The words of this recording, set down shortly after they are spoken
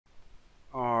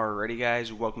Alrighty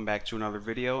guys, welcome back to another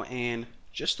video, and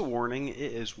just a warning, it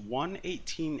is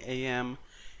 1:18 a.m.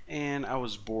 and I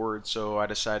was bored, so I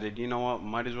decided, you know what,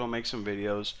 might as well make some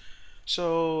videos.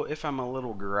 So if I'm a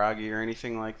little groggy or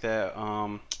anything like that,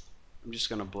 I'm just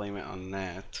gonna blame it on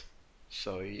that.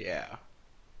 So yeah.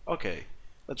 Okay,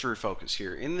 let's refocus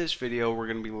here. In this video, we're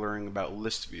gonna be learning about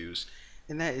list views,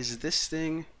 and that is this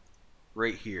thing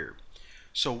right here.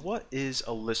 So what is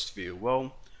a list view?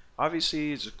 Well,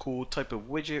 obviously it's a cool type of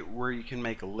widget where you can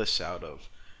make a list out of.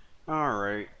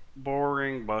 Alright,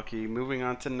 boring Bucky. Moving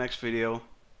on to the next video.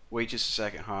 Wait just a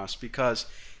second, Haas, because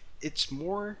it's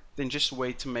more than just a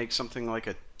way to make something like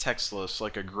a text list,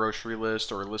 like a grocery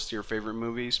list or a list of your favorite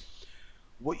movies.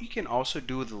 What you can also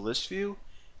do with a list view,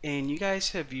 and you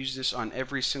guys have used this on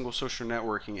every single social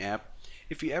networking app,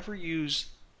 if you ever use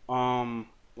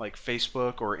like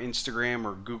Facebook or Instagram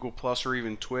or Google Plus or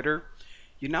even Twitter,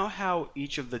 you know how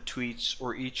each of the tweets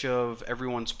or each of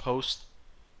everyone's posts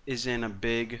is in a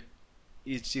big,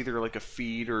 it's either like a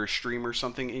feed or a stream or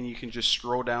something, and you can just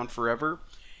scroll down forever?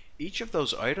 Each of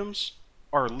those items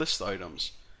are list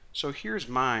items. So here's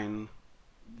mine,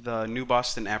 the New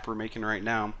Boston app we're making right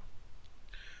now.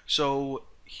 So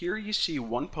here you see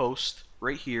one post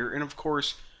right here, and of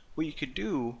course what you could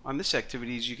do on this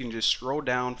activity is you can just scroll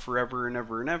down forever and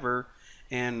ever and ever,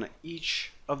 and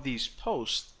each of these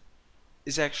posts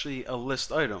is actually a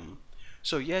list item.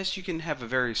 So yes, you can have a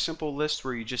very simple list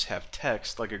where you just have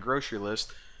text like a grocery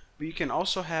list, but you can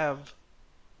also have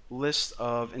lists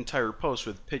of entire posts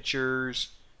with pictures,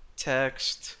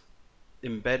 text,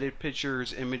 embedded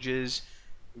pictures, images.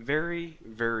 Very,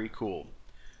 very cool.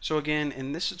 So again,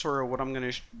 in this tutorial, what I'm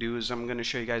going to do is I'm going to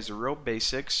show you guys the real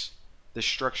basics, the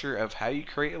structure of how you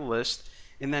create a list,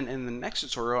 and then in the next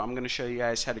tutorial I'm going to show you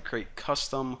guys how to create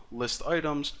custom list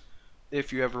items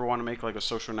if you ever want to make like a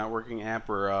social networking app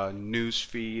or a news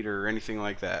feed or anything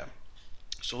like that.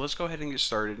 So let's go ahead and get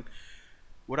started.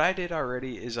 What I did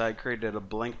already is I created a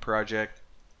blank project,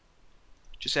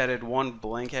 just added one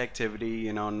blank activity,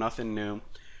 you know, nothing new.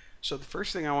 So the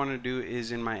first thing I want to do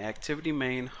is in my activity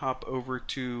main, hop over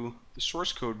to the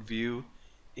source code view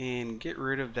and get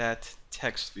rid of that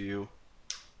text view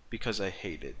because I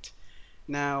hate it.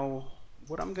 Now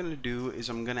what I'm going to do is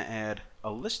I'm going to add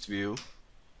a list view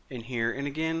in here, and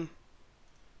again,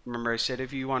 remember I said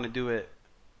if you want to do it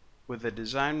with the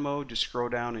design mode, just scroll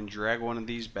down and drag one of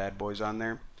these bad boys on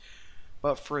there.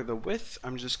 But for the width,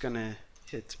 I'm just going to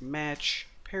hit match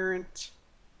parent,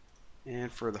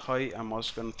 and for the height I'm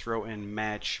also going to throw in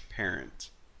match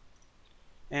parent.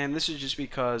 And this is just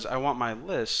because I want my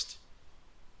list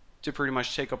to pretty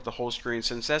much take up the whole screen,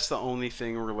 since that's the only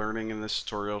thing we're learning in this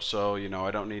tutorial. So you know,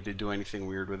 I don't need to do anything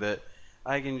weird with it.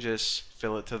 I can just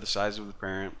fill it to the size of the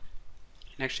parent.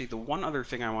 And actually, the one other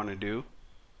thing I want to do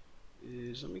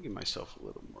is, let me give myself a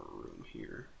little more room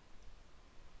here.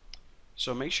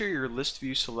 So make sure your list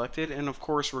view selected, and of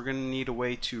course we're going to need a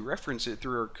way to reference it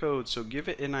through our code, so give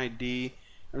it an ID.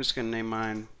 I'm just going to name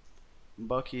mine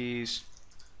Bucky's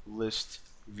list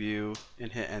view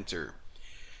and hit enter.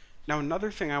 Now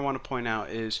another thing I want to point out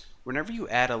is whenever you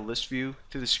add a list view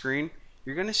to the screen,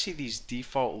 you're going to see these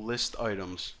default list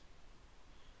items.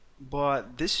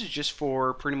 But this is just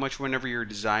for pretty much whenever you're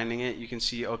designing it, you can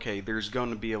see, okay, there's going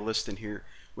to be a list in here.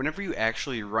 Whenever you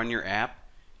actually run your app,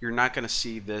 you're not going to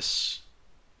see this,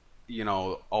 you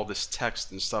know, all this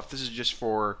text and stuff. This is just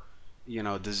for, you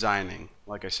know, designing,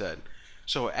 like I said.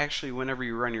 So actually, whenever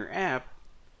you run your app,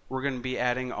 we're going to be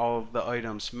adding all of the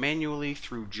items manually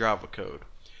through Java code.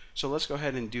 So let's go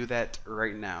ahead and do that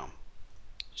right now.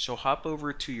 So hop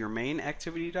over to your main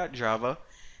activity.java,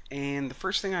 and the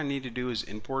first thing I need to do is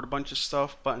import a bunch of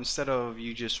stuff, but instead of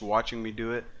you just watching me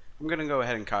do it, I'm going to go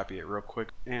ahead and copy it real quick.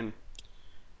 And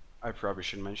I probably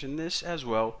should mention this as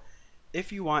well.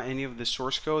 If you want any of the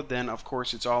source code, then of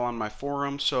course it's all on my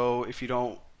forum, so if you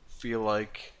don't feel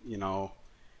like, you know,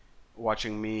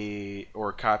 watching me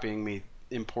or copying me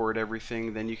import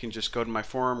everything, then you can just go to my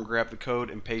forum, grab the code,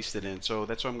 and paste it in. So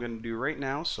that's what I'm going to do right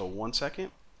now, so 1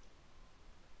 second.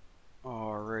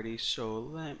 Alrighty, so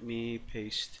let me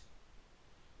paste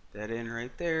that in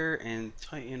right there and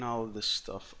tighten all of this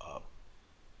stuff up.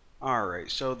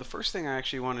 Alright, so the first thing I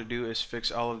actually want to do is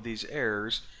fix all of these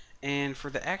errors, and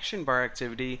for the action bar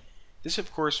activity, this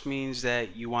of course means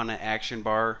that you want an action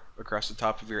bar across the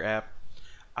top of your app.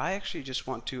 I actually just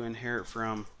want to inherit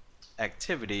from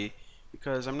activity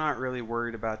because I'm not really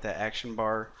worried about that action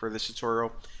bar for this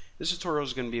tutorial. This tutorial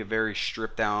is going to be a very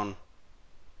stripped down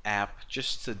app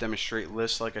just to demonstrate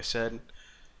lists, like I said.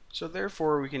 So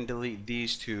therefore we can delete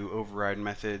these two override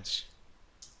methods.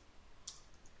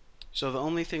 So the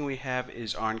only thing we have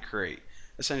is onCreate.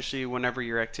 Essentially, whenever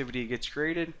your activity gets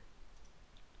created,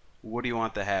 what do you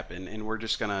want to happen, and we're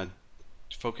just gonna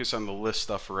focus on the list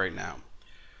stuff right now.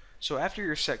 So after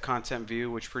your set content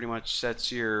view, which pretty much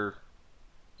sets your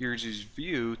user's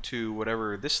view to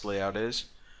whatever this layout is,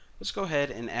 let's go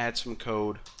ahead and add some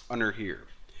code under here.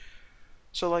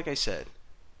 So like I said,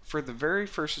 for the very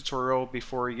first tutorial,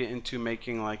 before we get into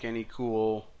making like any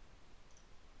cool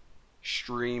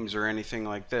streams or anything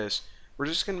like this, we're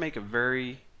just going to make a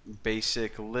very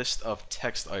basic list of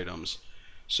text items.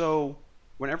 So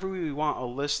whenever we want a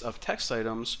list of text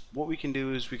items, what we can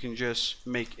do is we can just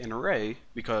make an array,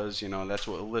 because you know that's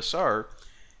what lists are.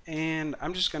 And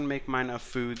I'm just going to make mine of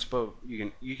foods, but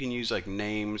you can use like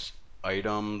names,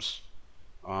 items,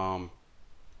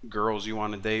 girls you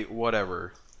want to date,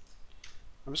 whatever.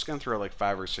 I'm just going to throw like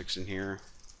 5 or 6 in here.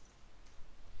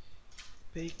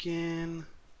 Bacon,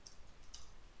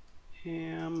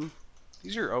 ham.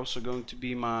 These are also going to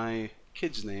be my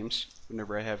kids' names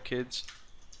whenever I have kids.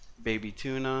 Baby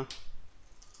tuna,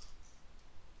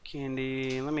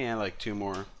 candy. Let me add like 2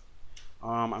 more.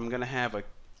 I'm going to have a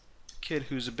kid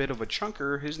who's a bit of a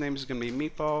chunker. His name is going to be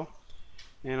Meatball.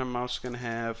 And I'm also going to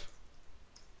have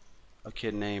a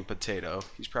kid named Potato.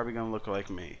 He's probably going to look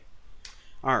like me.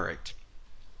 Alright.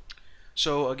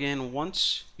 So again,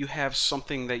 once you have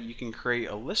something that you can create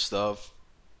a list of,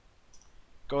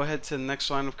 go ahead to the next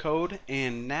line of code,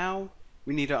 and now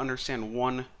we need to understand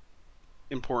one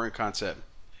important concept.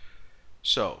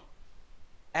 So,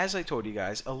 as I told you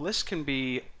guys, a list can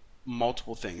be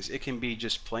multiple things. It can be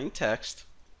just plain text,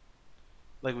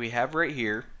 like we have right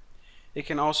here. It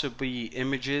can also be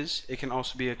images. It can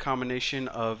also be a combination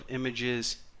of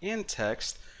images and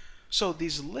text. So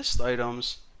these list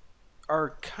items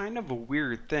are kind of a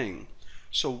weird thing.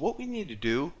 So what we need to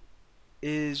do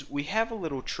is we have a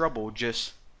little trouble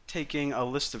just taking a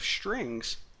list of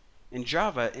strings in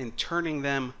Java and turning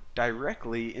them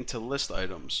directly into list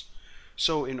items.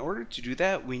 So in order to do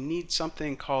that, we need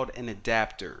something called an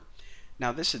adapter.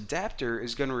 Now this adapter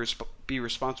is going to be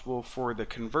responsible for the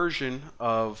conversion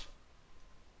of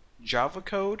Java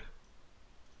code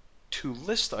to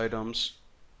list items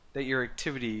that your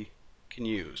activity can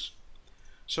use.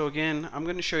 So again, I'm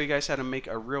going to show you guys how to make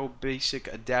a real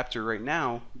basic adapter right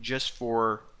now just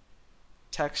for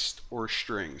text or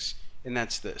strings, and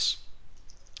that's this.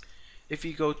 If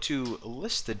you go to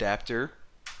list adapter,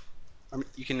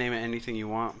 you can name it anything you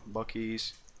want,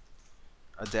 Bucky's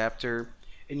adapter,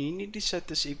 and you need to set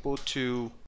this equal to